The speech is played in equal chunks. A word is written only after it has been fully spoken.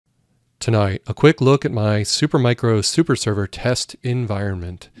Tonight, a quick look at my Supermicro SuperServer test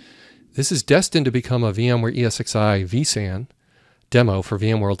environment. This is destined to become a VMware ESXi vSAN demo for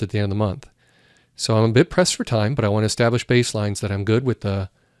VMworld at the end of the month. So I'm a bit pressed for time, but I want to establish baselines that I'm good with the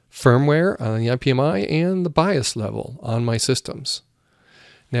firmware on the IPMI and the BIOS level on my systems.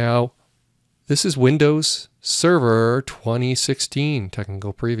 Now, this is Windows Server 2016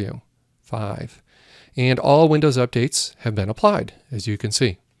 Technical Preview 5. And all Windows updates have been applied, as you can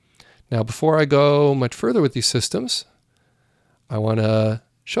see. Now, before I go much further with these systems, I want to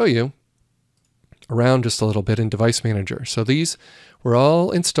show you around just a little bit in Device Manager. So these were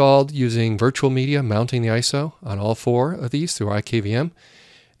all installed using virtual media, mounting the ISO on all 4 of these through IKVM,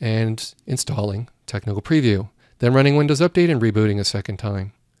 and installing Technical Preview, then running Windows Update and rebooting a second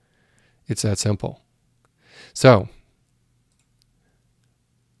time. It's that simple. So,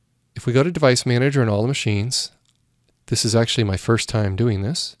 if we go to Device Manager on all the machines, this is actually my first time doing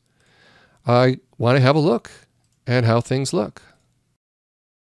this. I want to have a look at how things look.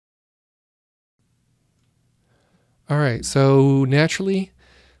 All right, so naturally,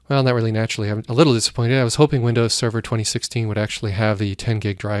 well, not really naturally, I'm a little disappointed. I was hoping Windows Server 2016 would actually have the 10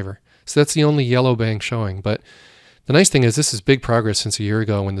 gig driver. So that's the only yellow bang showing. But the nice thing is this is big progress since a year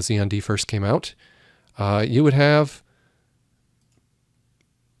ago when the Xeon D first came out. You would have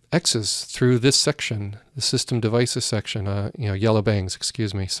X's through this section, the system devices section, yellow bangs,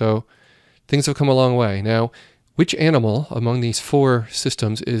 excuse me. So things have come a long way. Now, which animal among these 4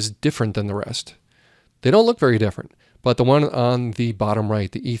 systems is different than the rest? They don't look very different, but the one on the bottom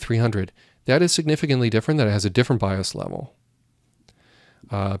right, the E300, that is significantly different. That it has a different BIOS level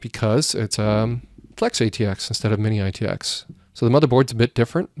because it's Flex ATX instead of Mini ITX. So the motherboard's a bit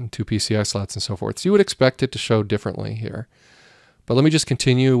different, and 2 PCI slots and so forth. So you would expect it to show differently here. But let me just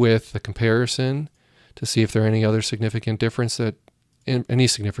continue with the comparison to see if there are any other significant differences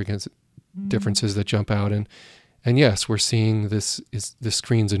that jump out. And yes, we're seeing this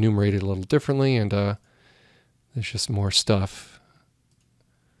screen's enumerated a little differently, and there's just more stuff.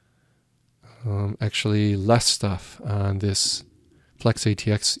 Actually, less stuff on this Flex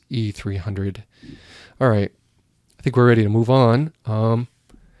ATX E300. All right, I think we're ready to move on. Well,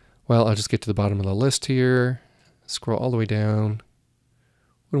 I'll just get to the bottom of the list here. Scroll all the way down.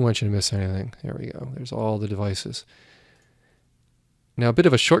 Wouldn't want you to miss anything. There we go. There's all the devices. Now, a bit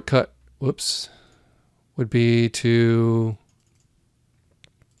of a shortcut, whoops, would be to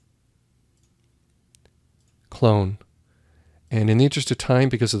clone. And in the interest of time,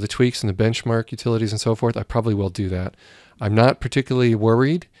 because of the tweaks and the benchmark utilities and so forth, I probably will do that. I'm not particularly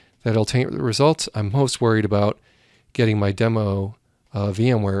worried that it'll taint the results. I'm most worried about getting my demo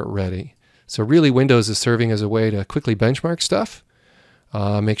VMware ready. So really, Windows is serving as a way to quickly benchmark stuff,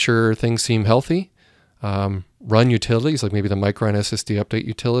 make sure things seem healthy, run utilities like maybe the Micron SSD update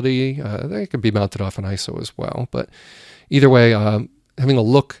utility. They could be mounted off an ISO as well. But either way, having a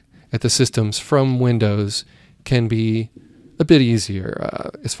look at the systems from Windows can be a bit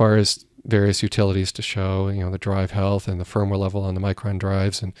easier as far as various utilities to show, the drive health and the firmware level on the Micron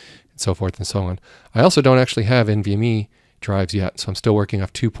drives and so forth and so on. I also don't actually have NVMe drives yet, so I'm still working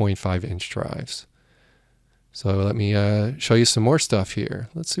off 2.5-inch drives. So let me show you some more stuff here.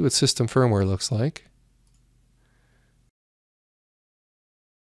 Let's see what system firmware looks like.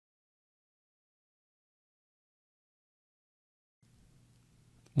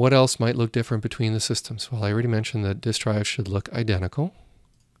 What else might look different between the systems? Well, I already mentioned that disk drives should look identical.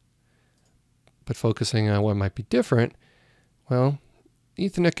 But focusing on what might be different, well,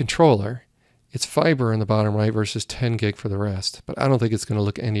 Ethernet controller, it's fiber on the bottom right versus 10 gig for the rest. But I don't think it's going to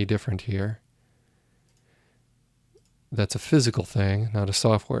look any different here. That's a physical thing, not a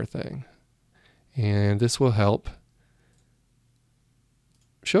software thing. And this will help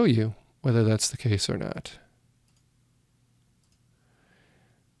show you whether that's the case or not.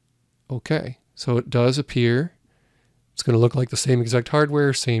 Okay, so it does appear it's going to look like the same exact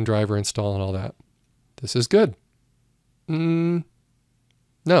hardware, same driver install and all that. This is good. No,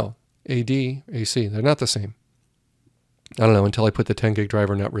 AD, AC, they're not the same. I don't know, until I put the 10 gig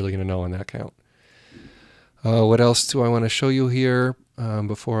driver, I'm not really going to know on that count. What else do I want to show you here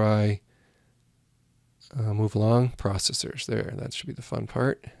before I move along? Processors, there, that should be the fun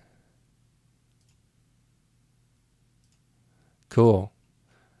part. Cool.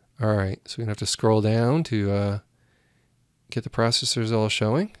 All right, so we're going to have to scroll down to get the processors all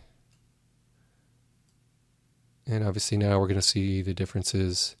showing. And obviously now we're going to see the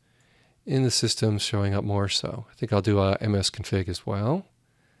differences in the systems showing up more so. I think I'll do a msconfig as well.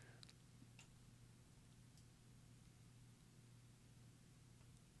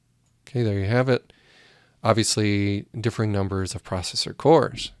 Okay, there you have it. Obviously, differing numbers of processor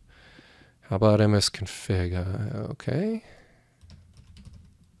cores. How about msconfig? Okay.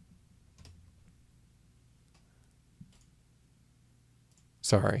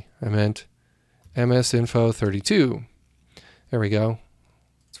 Sorry, I meant msinfo32. There we go.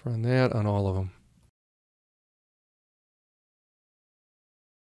 Let's run that on all of them.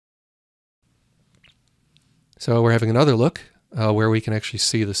 So we're having another look where we can actually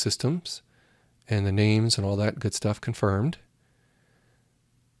see the systems and the names and all that good stuff confirmed.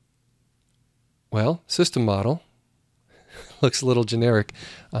 Well, system model looks a little generic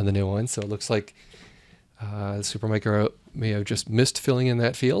on the new one, so it looks like Supermicro may have just missed filling in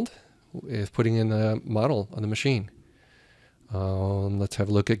that field with putting in the model on the machine. Let's have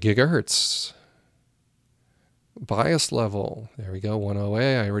a look at gigahertz. Bias level, there we go,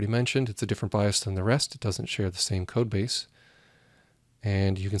 10A, I already mentioned. It's a different bias than the rest. It doesn't share the same code base.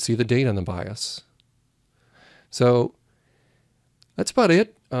 And you can see the date on the bias. So that's about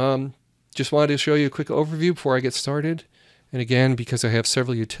it. Just wanted to show you a quick overview before I get started. And again, because I have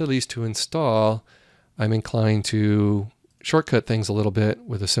several utilities to install, I'm inclined to shortcut things a little bit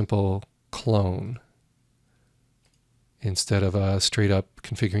with a simple clone instead of straight up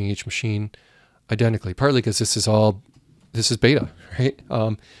configuring each machine identically, partly because this is beta, right?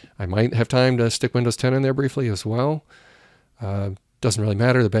 I might have time to stick Windows 10 in there briefly as well. Doesn't really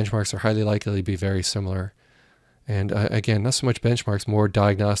matter. The benchmarks are highly likely to be very similar. And again, not so much benchmarks, more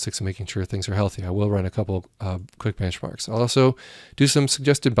diagnostics and making sure things are healthy. I will run a couple quick benchmarks. I'll also do some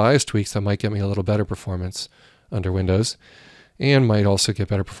suggested BIOS tweaks that might get me a little better performance under Windows and might also get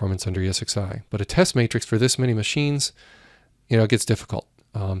better performance under ESXi. But a test matrix for this many machines, it gets difficult.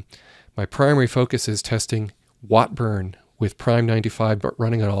 My primary focus is testing watt burn with Prime 95, but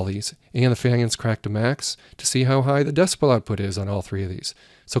running on all these, and the fans cracked to max to see how high the decibel output is on all three of these.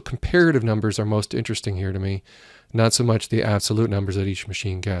 So comparative numbers are most interesting here to me, not so much the absolute numbers that each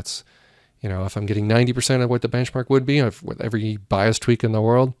machine gets. If I'm getting 90% of what the benchmark would be with every BIOS tweak in the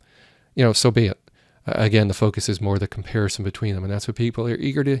world, so be it. Again, the focus is more the comparison between them, and that's what people are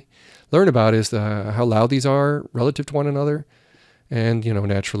eager to learn about, is how loud these are relative to one another, and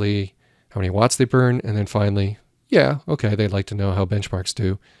naturally how many watts they burn, and then finally, yeah, okay, they'd like to know how benchmarks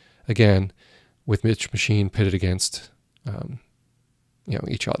do, again, with each machine pitted against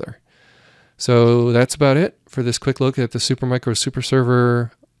each other. So that's about it for this quick look at the Supermicro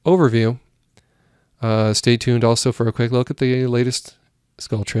SuperServer overview. Stay tuned also for a quick look at the latest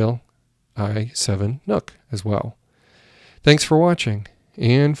Skulltrail i7 NUC as well. Thanks for watching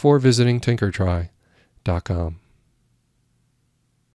and for visiting tinkertry.com.